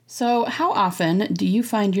So, how often do you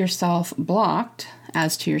find yourself blocked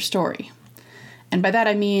as to your story? And by that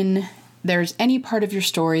I mean there's any part of your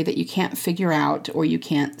story that you can't figure out or you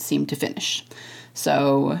can't seem to finish.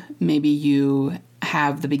 So, maybe you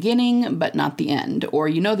have the beginning but not the end, or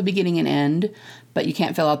you know the beginning and end but you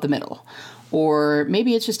can't fill out the middle. Or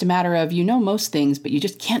maybe it's just a matter of you know most things but you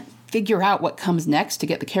just can't figure out what comes next to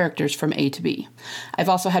get the characters from A to B. I've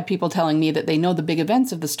also had people telling me that they know the big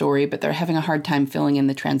events of the story, but they're having a hard time filling in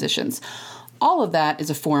the transitions. All of that is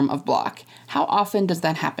a form of block. How often does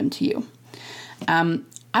that happen to you?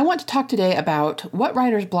 I want to talk today about what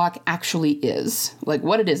writer's block actually is, like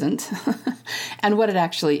what it isn't, and what it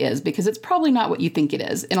actually is, because it's probably not what you think it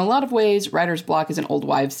is. In a lot of ways, writer's block is an old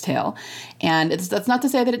wives' tale, and that's not to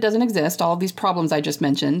say that it doesn't exist. All of these problems I just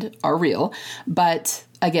mentioned are real, but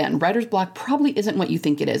again, writer's block probably isn't what you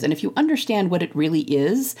think it is. And if you understand what it really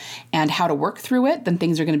is and how to work through it, then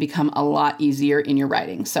things are going to become a lot easier in your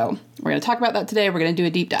writing. So we're going to talk about that today. We're going to do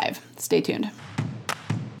a deep dive. Stay tuned.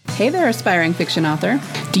 Hey there, aspiring fiction author.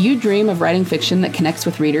 Do you dream of writing fiction that connects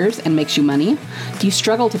with readers and makes you money? Do you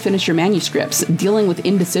struggle to finish your manuscripts, dealing with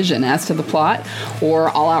indecision as to the plot or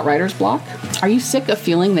all-out writer's block? Are you sick of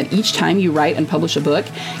feeling that each time you write and publish a book,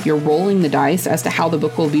 you're rolling the dice as to how the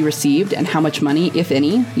book will be received and how much money, if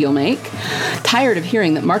any, you'll make? Tired of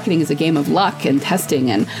hearing that marketing is a game of luck and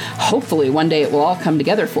testing and hopefully one day it will all come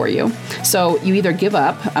together for you? So you either give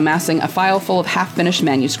up amassing a file full of half-finished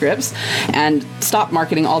manuscripts and stop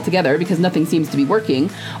marketing altogether because nothing seems to be working,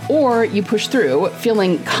 or you push through,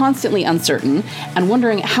 feeling constantly uncertain and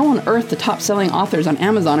wondering how on earth the top-selling authors on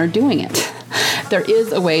Amazon are doing it. There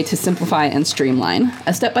is a way to simplify and streamline,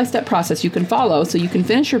 a step-by-step process you can follow so you can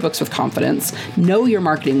finish your books with confidence, know your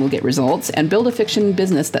marketing will get results, and build a fiction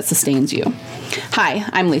business that sustains you. Hi,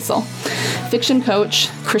 I'm Liesl, fiction coach,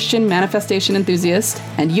 Christian manifestation enthusiast,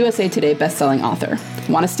 and USA Today best-selling author.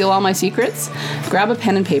 Want to steal all my secrets? Grab a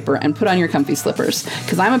pen and paper and put on your comfy slippers,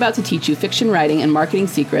 because I'm about to teach you fiction writing and marketing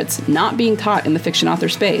secrets not being taught in the fiction author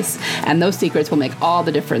space, and those secrets will make all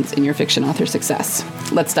the difference in your fiction author success.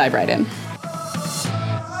 Let's dive right in.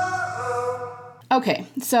 Okay,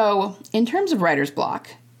 so in terms of writer's block,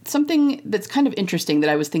 something that's kind of interesting that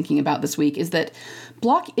I was thinking about this week is that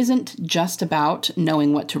block isn't just about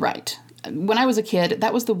knowing what to write. When I was a kid,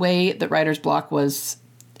 that was the way that writer's block was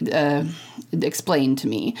explained to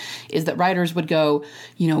me, is that writers would go,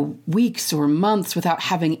 weeks or months without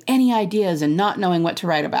having any ideas and not knowing what to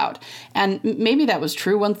write about. And maybe that was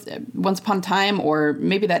true once upon a time, or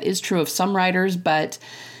maybe that is true of some writers, but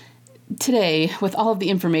today, with all of the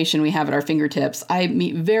information we have at our fingertips, I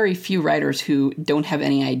meet very few writers who don't have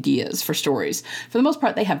any ideas for stories. For the most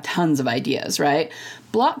part, they have tons of ideas, right?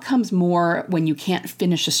 Block comes more when you can't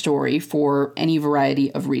finish a story for any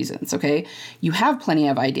variety of reasons, okay? You have plenty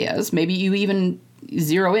of ideas. Maybe you even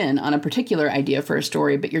zero in on a particular idea for a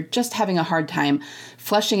story, but you're just having a hard time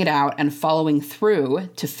fleshing it out and following through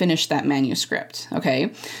to finish that manuscript,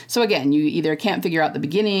 okay? So again, you either can't figure out the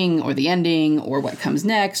beginning or the ending or what comes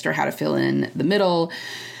next or how to fill in the middle.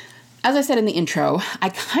 As I said in the intro, I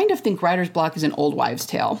kind of think writer's block is an old wives'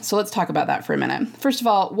 tale. So let's talk about that for a minute. First of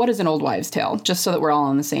all, what is an old wives' tale? Just so that we're all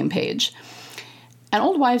on the same page. An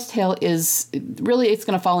old wives' tale is really, it's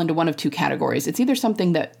going to fall into one of two categories. It's either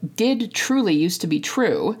something that did truly used to be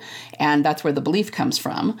true, and that's where the belief comes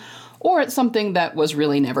from, or it's something that was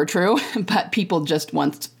really never true, but people just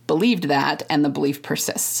once believed that, and the belief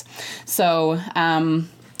persists. So,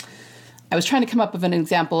 I was trying to come up with an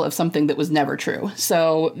example of something that was never true.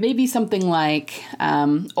 So maybe something like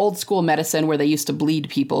old school medicine where they used to bleed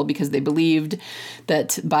people because they believed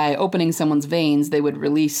that by opening someone's veins, they would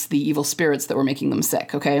release the evil spirits that were making them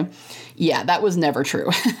sick, okay? Yeah, that was never true.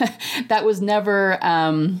 That was never,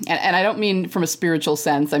 and I don't mean from a spiritual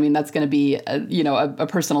sense. I mean, that's going to be, a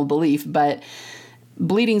personal belief, but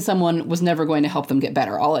bleeding someone was never going to help them get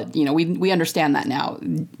better. We understand that now.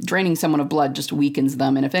 Draining someone of blood just weakens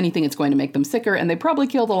them, and if anything, it's going to make them sicker, and they probably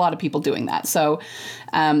killed a lot of people doing that. So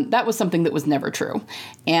that was something that was never true.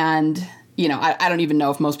 And, I don't even know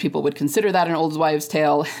if most people would consider that an old wives'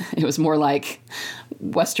 tale. It was more like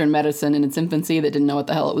Western medicine in its infancy that didn't know what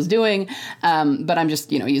the hell it was doing. But I'm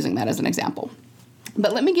just, using that as an example.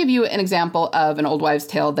 But let me give you an example of an old wives'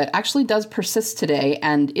 tale that actually does persist today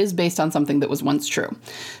and is based on something that was once true.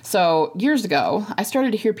 So years ago, I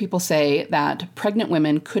started to hear people say that pregnant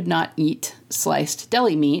women could not eat sliced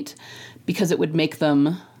deli meat because it would make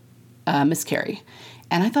them miscarry.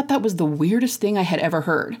 And I thought that was the weirdest thing I had ever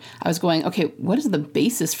heard. I was going, okay, what is the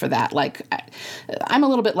basis for that? Like, I'm a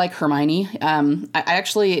little bit like Hermione. I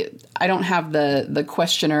don't have the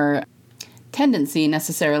questioner tendency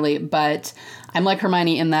necessarily, but I'm like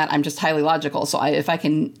Hermione in that I'm just highly logical. So if I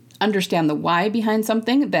can understand the why behind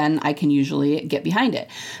something, then I can usually get behind it.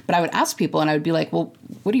 But I would ask people and I would be like, well,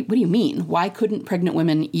 what do you mean? Why couldn't pregnant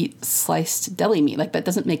women eat sliced deli meat? Like, that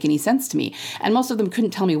doesn't make any sense to me. And most of them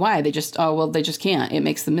couldn't tell me why. They just can't. It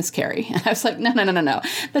makes them miscarry. And I was like, no.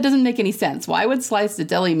 That doesn't make any sense. Why would sliced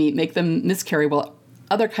deli meat make them miscarry? Well,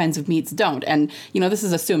 other kinds of meats don't. And, this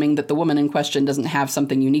is assuming that the woman in question doesn't have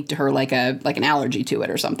something unique to her, like an allergy to it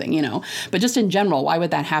or something, But just in general, why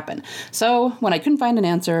would that happen? So when I couldn't find an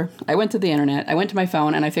answer, I went to the internet, I went to my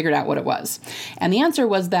phone, and I figured out what it was. And the answer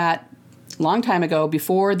was that long time ago,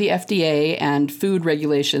 before the FDA and food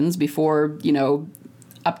regulations, before,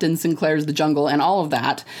 Upton Sinclair's The Jungle and all of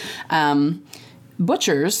that,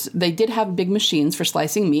 butchers, they did have big machines for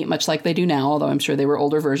slicing meat, much like they do now, although I'm sure they were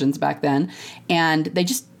older versions back then. And they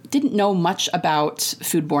just didn't know much about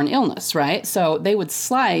foodborne illness, right? So they would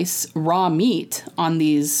slice raw meat on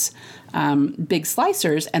these big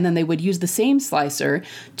slicers, and then they would use the same slicer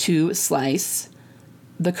to slice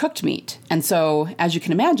the cooked meat. And so, as you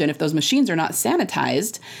can imagine, if those machines are not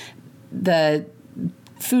sanitized, the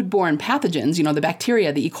foodborne pathogens, the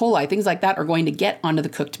bacteria, the E. coli, things like that are going to get onto the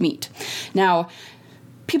cooked meat. Now,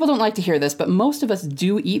 people don't like to hear this, but most of us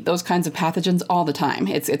do eat those kinds of pathogens all the time.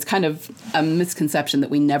 It's kind of a misconception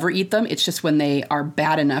that we never eat them. It's just when they are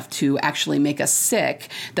bad enough to actually make us sick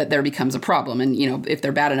that there becomes a problem. And, if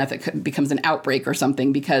they're bad enough, it becomes an outbreak or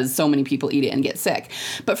something because so many people eat it and get sick.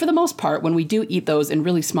 But for the most part, when we do eat those in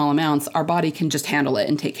really small amounts, our body can just handle it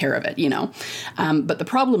and take care of it, But the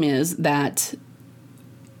problem is that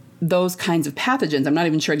those kinds of pathogens, I'm not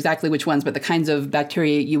even sure exactly which ones, but the kinds of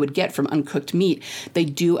bacteria you would get from uncooked meat, they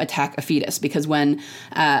do attack a fetus, because when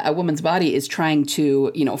a woman's body is trying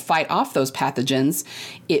to, fight off those pathogens,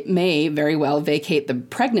 it may very well vacate the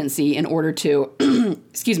pregnancy in order to,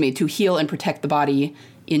 to heal and protect the body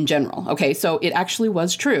in general. Okay, so it actually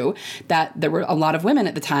was true that there were a lot of women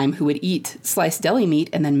at the time who would eat sliced deli meat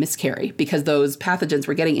and then miscarry because those pathogens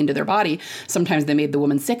were getting into their body. Sometimes they made the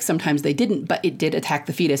woman sick, sometimes they didn't, but it did attack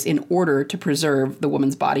the fetus in order to preserve the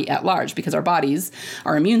woman's body at large, because our bodies,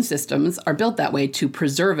 our immune systems are built that way to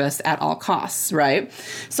preserve us at all costs, right?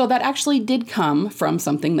 So that actually did come from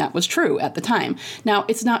something that was true at the time. Now,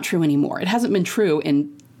 it's not true anymore. It hasn't been true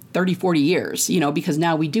in 30, 40 years, because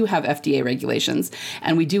now we do have FDA regulations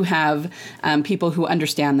and we do have people who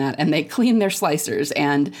understand that, and they clean their slicers.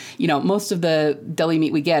 And, most of the deli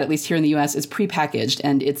meat we get, at least here in the U.S., is prepackaged,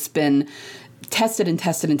 and it's been tested and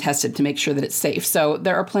tested and tested to make sure that it's safe. So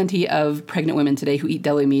there are plenty of pregnant women today who eat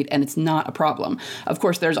deli meat, and it's not a problem. Of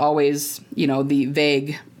course, there's always, the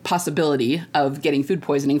vague possibility of getting food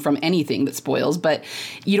poisoning from anything that spoils, but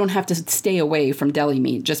you don't have to stay away from deli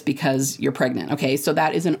meat just because you're pregnant, okay? So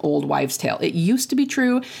that is an old wives' tale. It used to be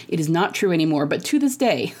true. It is not true anymore, but to this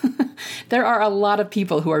day, there are a lot of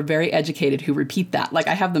people who are very educated who repeat that. Like,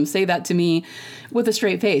 I have them say that to me with a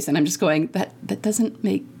straight face, and I'm just going, that doesn't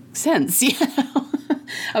make sense,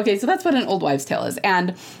 Okay, so that's what an old wives' tale is.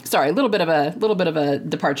 And sorry, a little bit of a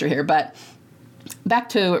departure here, but back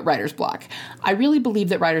to writer's block. I really believe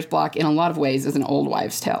that writer's block in a lot of ways is an old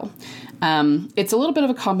wives' tale. It's a little bit of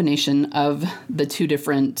a combination of the two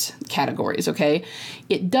different categories, okay?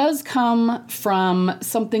 It does come from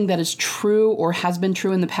something that is true or has been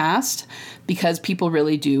true in the past, because people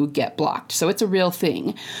really do get blocked. So it's a real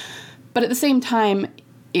thing. But at the same time,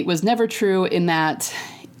 it was never true in that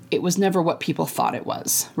it was never what people thought it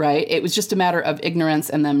was, right? It was just a matter of ignorance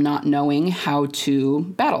and them not knowing how to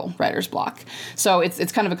battle writer's block. So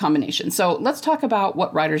it's kind of a combination. So let's talk about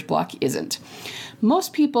what writer's block isn't.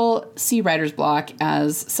 Most people see writer's block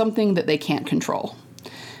as something that they can't control.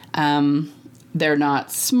 They're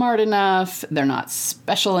not smart enough, they're not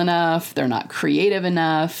special enough, they're not creative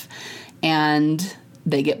enough, and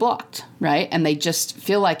they get blocked, right? And they just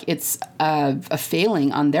feel like it's a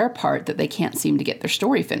failing on their part that they can't seem to get their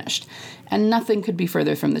story finished. And nothing could be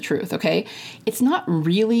further from the truth, okay? It's not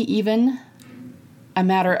really even a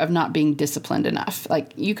matter of not being disciplined enough.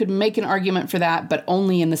 Like, you could make an argument for that, but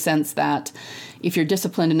only in the sense that if you're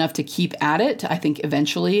disciplined enough to keep at it, I think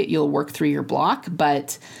eventually you'll work through your block.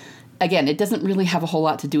 But again, it doesn't really have a whole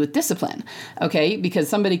lot to do with discipline, okay? Because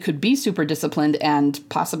somebody could be super disciplined and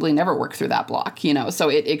possibly never work through that block, So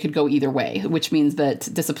it could go either way, which means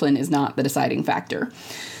that discipline is not the deciding factor.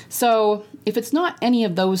 So if it's not any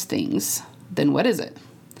of those things, then what is it?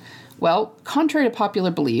 Well, contrary to popular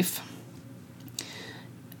belief,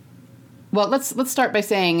 well, let's start by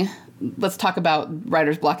saying, let's talk about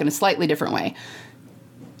writer's block in a slightly different way.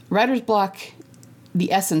 Writer's block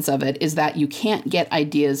the essence of it is that you can't get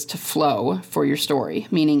ideas to flow for your story,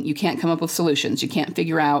 meaning you can't come up with solutions. You can't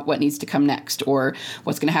figure out what needs to come next or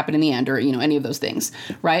what's going to happen in the end or, any of those things,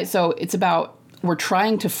 right? So it's about, we're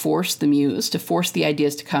trying to force the muse, to force the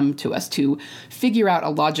ideas to come to us, to figure out a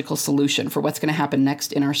logical solution for what's going to happen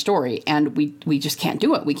next in our story. And we just can't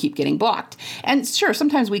do it. We keep getting blocked. And sure,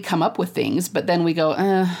 sometimes we come up with things, but then we go,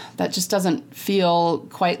 that just doesn't feel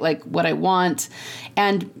quite like what I want.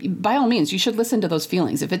 And by all means, you should listen to those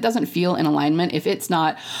feelings. If it doesn't feel in alignment, if it's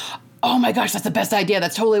not, oh my gosh, that's the best idea,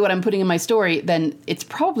 that's totally what I'm putting in my story, then it's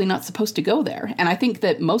probably not supposed to go there. And I think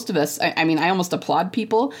that most of us, I almost applaud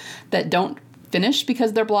people that don't finish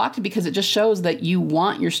because they're blocked, because it just shows that you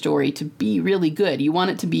want your story to be really good. You want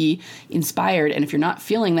it to be inspired. And if you're not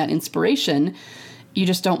feeling that inspiration, you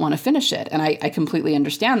just don't want to finish it. And I completely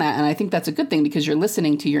understand that. And I think that's a good thing, because you're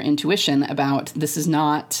listening to your intuition about,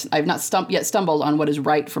 I've not stumbled on what is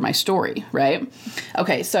right for my story, right?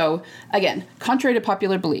 Okay, so again, contrary to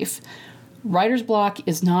popular belief, writer's block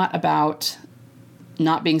is not about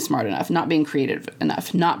not being smart enough, not being creative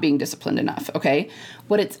enough, not being disciplined enough, okay?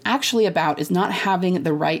 What it's actually about is not having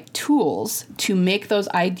the right tools to make those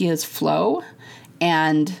ideas flow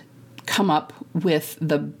and come up with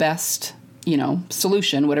the best,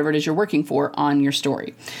 solution, whatever it is you're working for, on your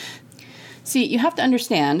story. See, you have to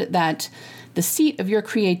understand that the seat of your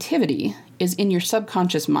creativity is in your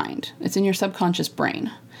subconscious mind. It's in your subconscious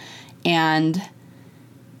brain. And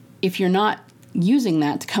if you're not using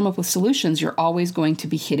that to come up with solutions, you're always going to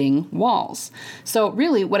be hitting walls. So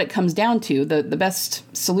really what it comes down to, the best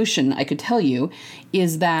solution I could tell you,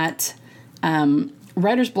 is that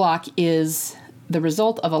writer's block is the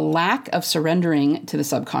result of a lack of surrendering to the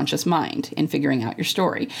subconscious mind in figuring out your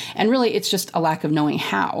story. And really, it's just a lack of knowing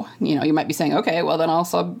how. You might be saying, okay, well, then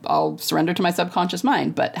I'll surrender to my subconscious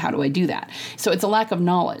mind, but how do I do that? So it's a lack of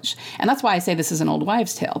knowledge. And that's why I say this is an old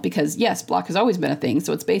wives' tale, because yes, block has always been a thing,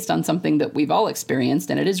 so it's based on something that we've all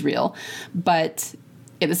experienced, and it is real. But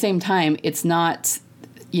at the same time, it's not,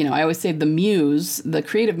 I always say the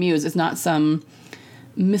creative muse is not some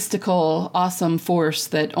mystical, awesome force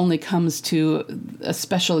that only comes to a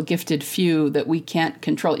special gifted few that we can't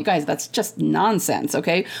control. You guys, that's just nonsense,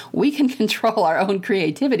 okay? We can control our own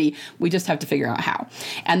creativity. We just have to figure out how.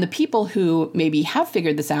 And the people who maybe have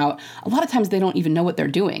figured this out, a lot of times they don't even know what they're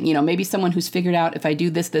doing. Maybe someone who's figured out, if I do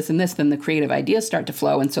this, this, and this, then the creative ideas start to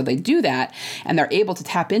flow. And so they do that, and they're able to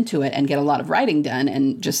tap into it and get a lot of writing done,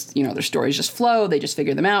 and just, their stories just flow. They just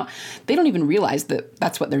figure them out. They don't even realize that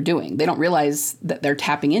that's what they're doing. They don't realize that they're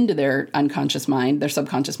tapping into their unconscious mind, their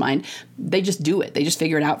subconscious mind. They just do it. They just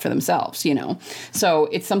figure it out for themselves, So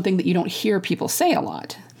it's something that you don't hear people say a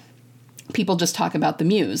lot. People just talk about the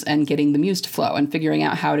muse and getting the muse to flow and figuring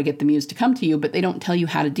out how to get the muse to come to you, but they don't tell you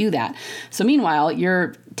how to do that. So meanwhile,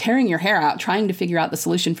 you're tearing your hair out trying to figure out the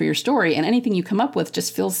solution for your story, and anything you come up with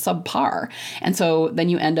just feels subpar. And so then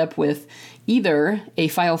you end up with either a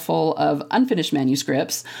file full of unfinished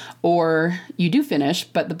manuscripts, or you do finish,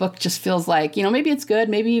 but the book just feels like, maybe it's good,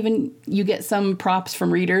 maybe even you get some props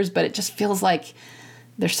from readers, but it just feels like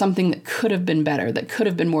there's something that could have been better, that could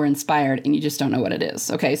have been more inspired, and you just don't know what it is.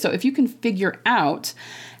 Okay, so if you can figure out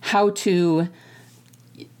how to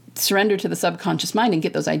surrender to the subconscious mind and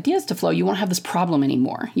get those ideas to flow, you won't have this problem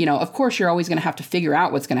anymore. Of course, you're always going to have to figure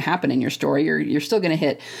out what's going to happen in your story. You're still going to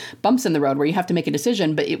hit bumps in the road where you have to make a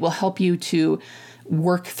decision, but it will help you to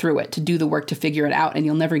work through it, to do the work to figure it out, and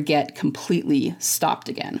you'll never get completely stopped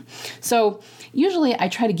again. So usually I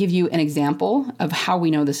try to give you an example of how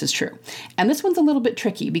we know this is true. And this one's a little bit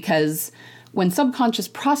tricky, because when subconscious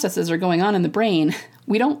processes are going on in the brain,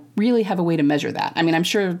 we don't really have a way to measure that. I'm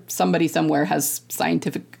sure somebody somewhere has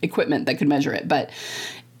scientific equipment that could measure it, but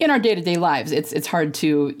in our day-to-day lives, it's hard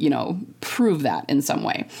to, prove that in some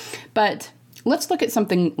way. But let's look at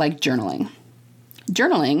something like journaling.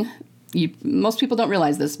 Journaling, most people don't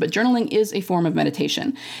realize this, but journaling is a form of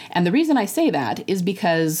meditation. And the reason I say that is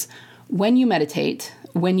because when you meditate,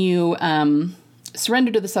 when you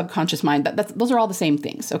surrender to the subconscious mind, those are all the same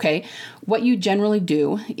things, okay? What you generally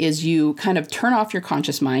do is you kind of turn off your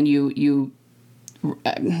conscious mind.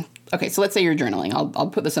 Okay, so let's say you're journaling. I'll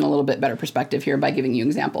put this in a little bit better perspective here by giving you an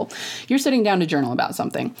example. You're sitting down to journal about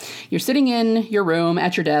something. You're sitting in your room,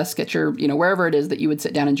 at your desk, at your, wherever it is that you would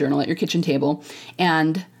sit down and journal, at your kitchen table.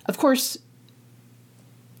 And of course,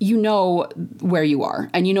 you know where you are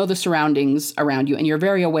and you know the surroundings around you and you're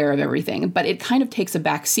very aware of everything, but it kind of takes a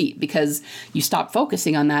back seat because you stop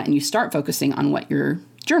focusing on that and you start focusing on what you're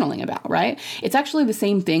journaling about, right? It's actually the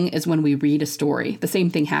same thing as when we read a story. The same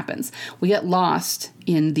thing happens. We get lost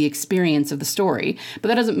in the experience of the story. But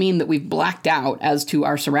that doesn't mean that we've blacked out as to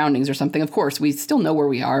our surroundings or something. Of course, we still know where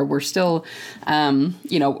we are. We're still,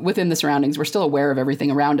 within the surroundings. We're still aware of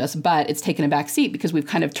everything around us, but it's taken a back seat because we've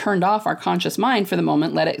kind of turned off our conscious mind for the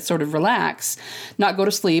moment, let it sort of relax, not go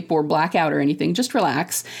to sleep or black out or anything, just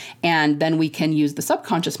relax. And then we can use the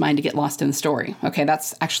subconscious mind to get lost in the story. Okay,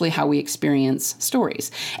 that's actually how we experience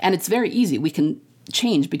stories. And it's very easy. We can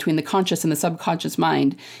change between the conscious and the subconscious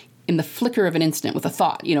mind in the flicker of an instant with a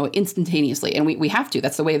thought, instantaneously. And we have to.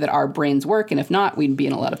 That's the way that our brains work. And if not, we'd be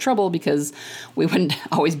in a lot of trouble because we wouldn't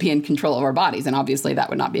always be in control of our bodies. And obviously that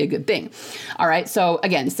would not be a good thing. All right. So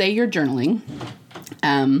again, say you're journaling,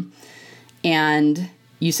 and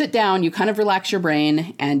you sit down, you kind of relax your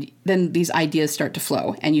brain, and then these ideas start to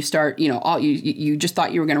flow. And you start, you just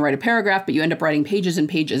thought you were going to write a paragraph, but you end up writing pages and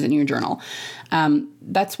pages in your journal.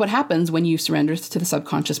 That's what happens when you surrender to the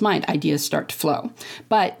subconscious mind. Ideas start to flow.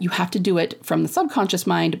 But you have to do it from the subconscious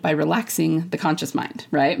mind by relaxing the conscious mind,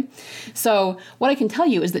 right? So what I can tell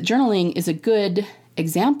you is that journaling is a good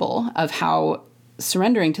example of how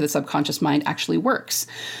surrendering to the subconscious mind actually works.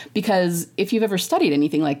 Because if you've ever studied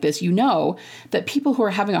anything like this, you know that people who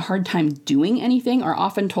are having a hard time doing anything are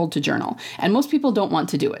often told to journal. And most people don't want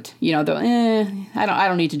to do it. I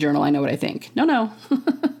don't need to journal. I know what I think. No.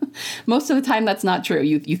 Most of the time, that's not true.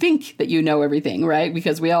 You think that you know everything, right?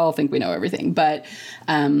 Because we all think we know everything. But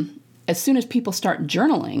as soon as people start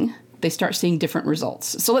journaling, they start seeing different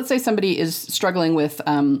results. So let's say somebody is struggling with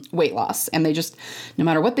weight loss and they just, no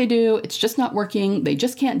matter what they do, it's just not working. They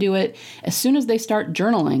just can't do it. As soon as they start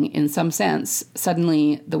journaling in some sense,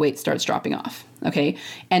 suddenly the weight starts dropping off. Okay.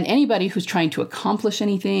 And anybody who's trying to accomplish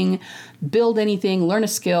anything, build anything, learn a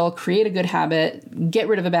skill, create a good habit, get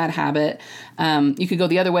rid of a bad habit. You could go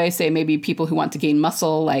the other way, say maybe people who want to gain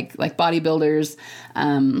muscle, like bodybuilders,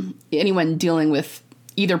 anyone dealing with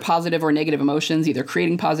either positive or negative emotions, either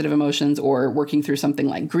creating positive emotions or working through something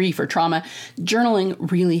like grief or trauma. Journaling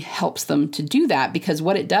really helps them to do that because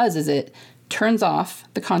what it does is it turns off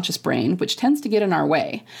the conscious brain, which tends to get in our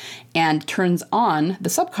way, and turns on the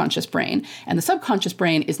subconscious brain. And the subconscious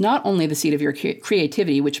brain is not only the seat of your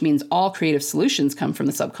creativity, which means all creative solutions come from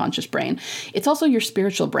the subconscious brain. It's also your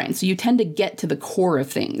spiritual brain. So you tend to get to the core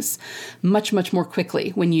of things much, much more quickly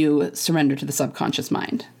when you surrender to the subconscious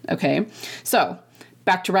mind. Okay? So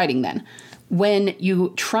back to writing then. When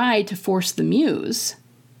you try to force the muse,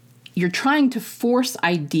 you're trying to force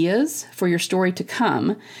ideas for your story to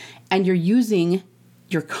come, and you're using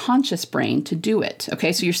your conscious brain to do it.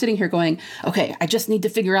 Okay, so you're sitting here going, okay, I just need to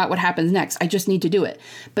figure out what happens next. I just need to do it.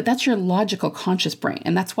 But that's your logical conscious brain,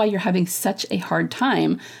 and that's why you're having such a hard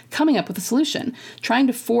time coming up with a solution. Trying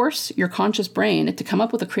to force your conscious brain to come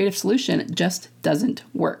up with a creative solution just doesn't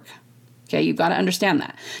work. Okay, you've got to understand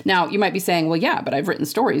that. Now, you might be saying, well, yeah, but I've written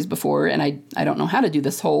stories before and I don't know how to do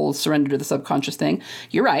this whole surrender to the subconscious thing.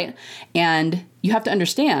 You're right. And you have to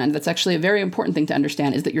understand, that's actually a very important thing to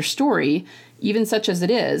understand, is that your story, even such as it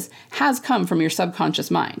is, has come from your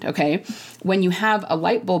subconscious mind, okay? When you have a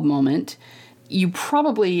light bulb moment, you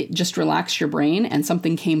probably just relaxed your brain and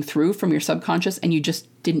something came through from your subconscious and you just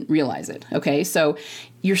didn't realize it, okay? So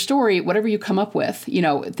your story, whatever you come up with,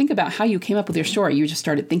 think about how you came up with your story. You just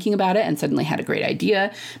started thinking about it and suddenly had a great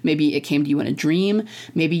idea. Maybe it came to you in a dream.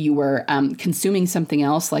 Maybe you were consuming something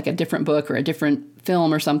else like a different book or a different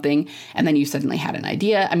film or something, and then you suddenly had an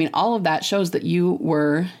idea. I mean, all of that shows that you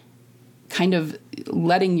were kind of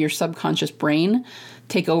letting your subconscious brain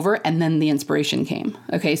take over, and then the inspiration came.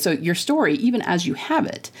 Okay, so your story, even as you have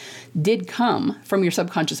it, did come from your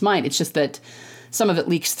subconscious mind. It's just that some of it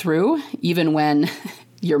leaks through, even when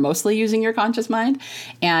you're mostly using your conscious mind.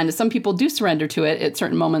 And some people do surrender to it at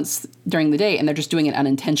certain moments during the day, and they're just doing it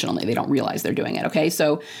unintentionally. They don't realize they're doing it, okay?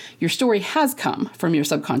 So your story has come from your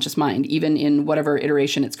subconscious mind, even in whatever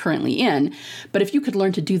iteration it's currently in. But if you could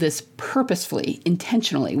learn to do this purposefully,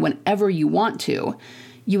 intentionally, whenever you want to,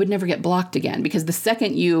 you would never get blocked again. Because the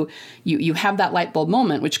second you have that light bulb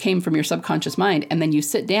moment, which came from your subconscious mind, and then you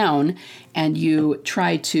sit down and you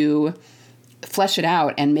try to flesh it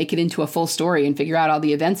out and make it into a full story and figure out all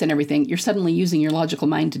the events and everything, you're suddenly using your logical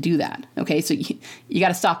mind to do that. Okay, so you got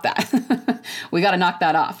to stop that. We got to knock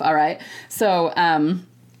that off, all right? So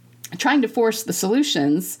trying to force the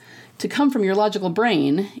solutions to come from your logical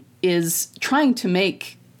brain is trying to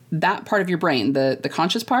make that part of your brain, the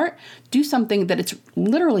conscious part, do something that it's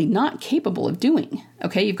literally not capable of doing.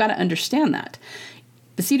 Okay, you've got to understand that.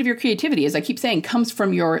 The seed of your creativity, as I keep saying, comes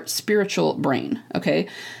from your spiritual brain, okay?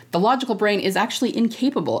 The logical brain is actually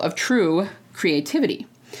incapable of true creativity.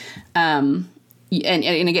 And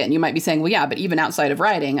again, you might be saying, well, yeah, but even outside of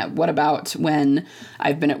writing, what about when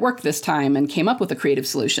I've been at work this time and came up with a creative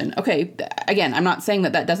solution? Okay, again, I'm not saying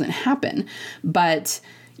that that doesn't happen, but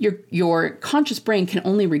your conscious brain can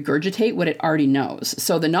only regurgitate what it already knows.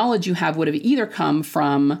 So the knowledge you have would have either come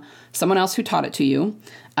from someone else who taught it to you,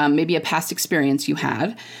 maybe a past experience you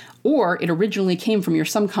had, or it originally came from your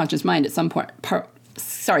subconscious mind at some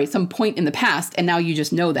point in the past, and now you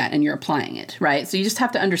just know that and you're applying it, right? So you just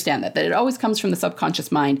have to understand that it always comes from the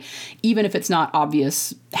subconscious mind, even if it's not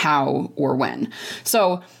obvious how or when.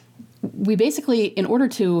 So we basically, in order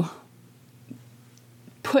to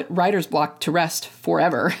put writer's block to rest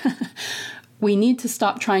forever, we need to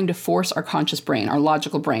stop trying to force our conscious brain, our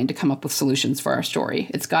logical brain, to come up with solutions for our story.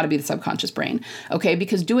 It's got to be the subconscious brain, okay?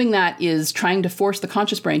 Because doing that is trying to force the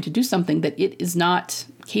conscious brain to do something that it is not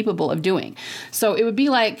capable of doing. So it would be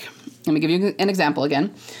like, let me give you an example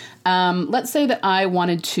again. Let's say that I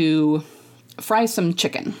wanted to fry some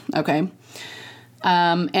chicken, okay?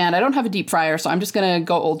 And I don't have a deep fryer, so I'm just going to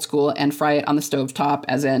go old school and fry it on the stovetop,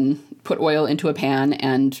 as in put oil into a pan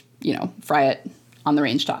and, fry it on the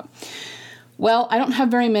range top. Well, I don't have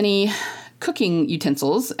very many cooking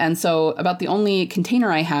utensils, and so about the only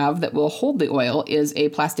container I have that will hold the oil is a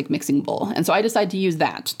plastic mixing bowl. And so I decide to use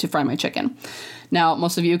that to fry my chicken. Now,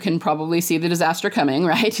 most of you can probably see the disaster coming,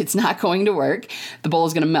 right? It's not going to work. The bowl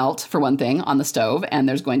is going to melt, for one thing, on the stove, and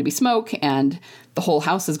there's going to be smoke, and the whole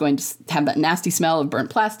house is going to have that nasty smell of burnt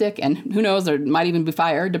plastic, and who knows, there might even be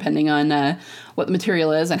fire, depending on what the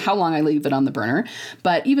material is and how long I leave it on the burner.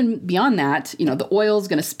 But even beyond that, the oil is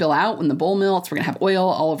going to spill out when the bowl melts. We're going to have oil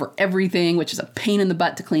all over everything, which is a pain in the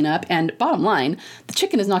butt to clean up. And bottom line, the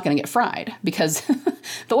chicken is not going to get fried because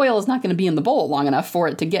the oil is not going to be in the bowl long enough for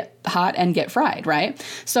it to get hot and get fried, right?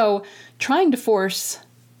 So trying to force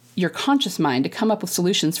your conscious mind to come up with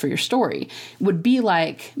solutions for your story would be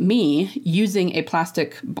like me using a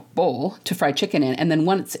plastic bowl to fry chicken in, and then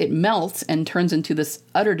once it melts and turns into this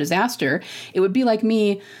utter disaster, it would be like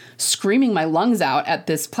me screaming my lungs out at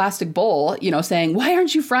this plastic bowl, saying, why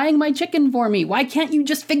aren't you frying my chicken for me? Why can't you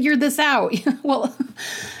just figure this out? Well,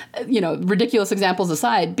 ridiculous examples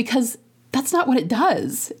aside, because that's not what it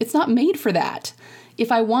does. It's not made for that.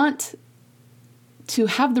 If I want to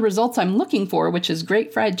have the results I'm looking for, which is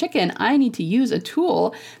great fried chicken, I need to use a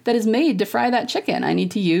tool that is made to fry that chicken. I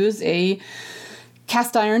need to use a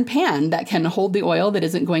cast iron pan that can hold the oil that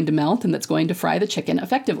isn't going to melt and that's going to fry the chicken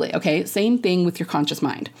effectively. Okay, same thing with your conscious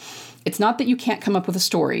mind. It's not that you can't come up with a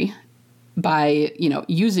story by,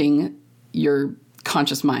 using your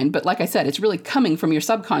conscious mind, but like I said, it's really coming from your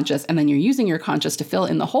subconscious, and then you're using your conscious to fill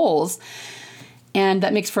in the holes. And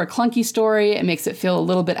that makes for a clunky story. It makes it feel a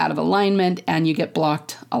little bit out of alignment, and you get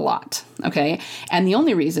blocked a lot, okay? And the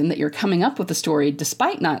only reason that you're coming up with a story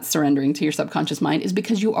despite not surrendering to your subconscious mind is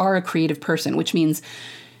because you are a creative person, which means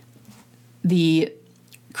the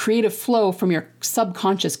creative flow from your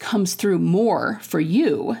subconscious comes through more for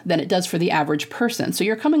you than it does for the average person. So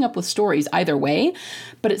you're coming up with stories either way,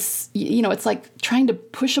 but it's like trying to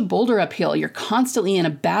push a boulder uphill. You're constantly in a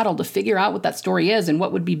battle to figure out what that story is and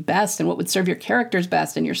what would be best and what would serve your characters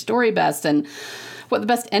best and your story best and what the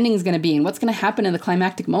best ending is going to be and what's going to happen in the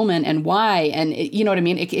climactic moment and why. And you know what I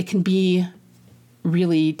mean? It can be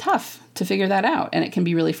really tough to figure that out, and it can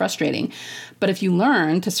be really frustrating. But if you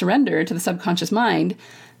learn to surrender to the subconscious mind,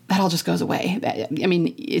 that all just goes away. I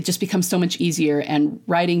mean, it just becomes so much easier, and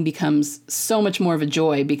writing becomes so much more of a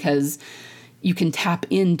joy because you can tap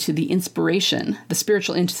into the inspiration, the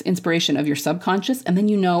spiritual inspiration of your subconscious, and then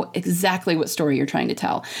you know exactly what story you're trying to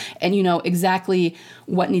tell, and you know exactly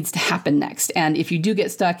what needs to happen next. And if you do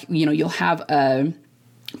get stuck, you'll have a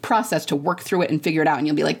process to work through it and figure it out, and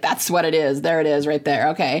you'll be like, that's what it is. There it is right there.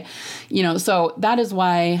 Okay. So that is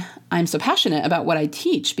why I'm so passionate about what I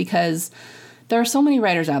teach, because there are so many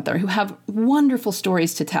writers out there who have wonderful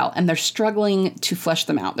stories to tell, and they're struggling to flesh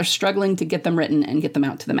them out. They're struggling to get them written and get them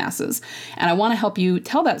out to the masses. And I want to help you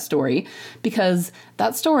tell that story, because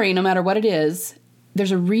that story, no matter what it is,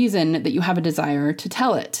 there's a reason that you have a desire to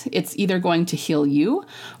tell it. It's either going to heal you,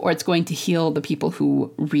 or it's going to heal the people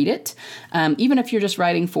who read it. Even if you're just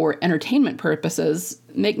writing for entertainment purposes,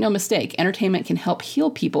 make no mistake, entertainment can help heal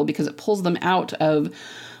people because it pulls them out of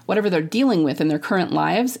whatever they're dealing with in their current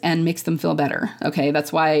lives and makes them feel better. Okay,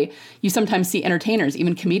 that's why you sometimes see entertainers,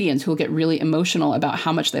 even comedians, who will get really emotional about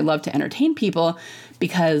how much they love to entertain people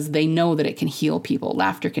because they know that it can heal people.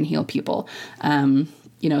 Laughter can heal people.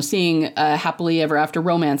 Seeing a happily ever after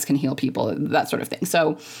romance can heal people, that sort of thing.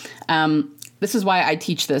 So this is why I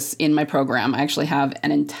teach this in my program. I actually have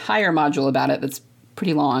an entire module about it that's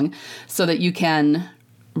pretty long, so that you can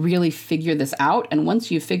really figure this out. And once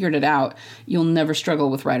you've figured it out, you'll never struggle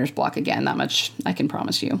with writer's block again. That much I can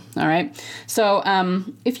promise you. All right. So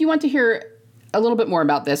if you want to hear a little bit more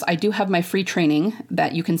about this, I do have my free training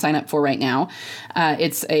that you can sign up for right now.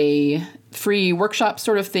 It's a free workshop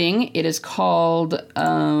sort of thing. It is called,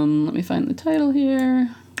 let me find the title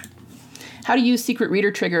here. How to use secret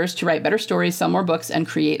reader triggers to write better stories, sell more books, and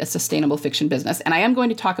create a sustainable fiction business. And I am going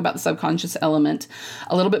to talk about the subconscious element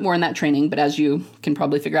a little bit more in that training, but as you can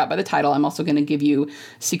probably figure out by the title, I'm also going to give you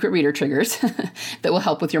secret reader triggers that will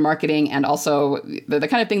help with your marketing, and also the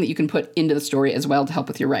kind of thing that you can put into the story as well to help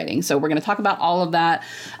with your writing. So we're going to talk about all of that,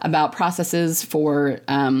 about processes for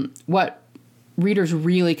what readers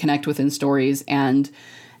really connect with in stories and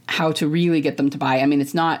how to really get them to buy. I mean,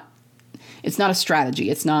 it's not a strategy.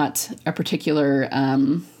 It's not a particular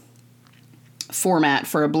format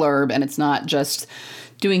for a blurb, and it's not just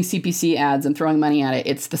doing CPC ads and throwing money at it.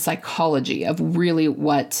 It's the psychology of really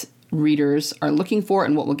what readers are looking for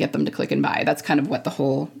and what will get them to click and buy. That's kind of what the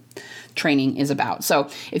whole training is about. So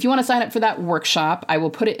if you want to sign up for that workshop, I will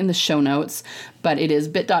put it in the show notes, but it is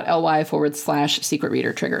bit.ly/secret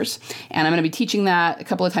reader triggers. And I'm going to be teaching that a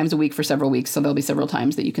couple of times a week for several weeks. So there'll be several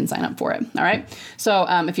times that you can sign up for it. All right. So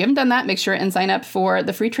if you haven't done that, make sure and sign up for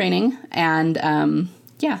the free training. And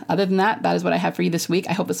other than that, that is what I have for you this week.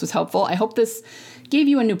 I hope this was helpful. I hope this gave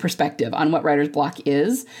you a new perspective on what writer's block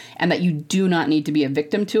is, and that you do not need to be a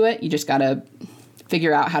victim to it. You just got to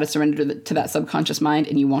figure out how to surrender to that subconscious mind,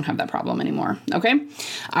 and you won't have that problem anymore. Okay?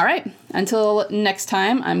 All right. Until next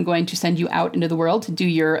time, I'm going to send you out into the world to do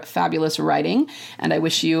your fabulous writing, and I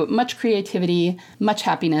wish you much creativity, much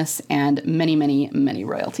happiness, and many, many, many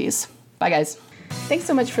royalties. Bye, guys. Thanks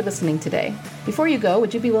so much for listening today. Before you go,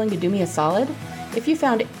 would you be willing to do me a solid? If you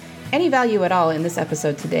found any value at all in this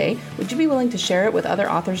episode today, would you be willing to share it with other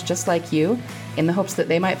authors just like you, in the hopes that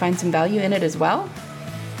they might find some value in it as well?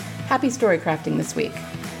 Happy story crafting this week.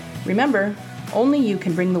 Remember, only you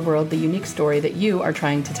can bring the world the unique story that you are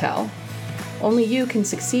trying to tell. Only you can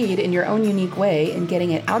succeed in your own unique way in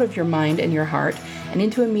getting it out of your mind and your heart and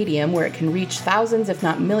into a medium where it can reach thousands, if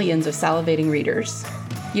not millions, of salivating readers.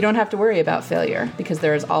 You don't have to worry about failure, because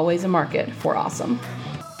there is always a market for awesome.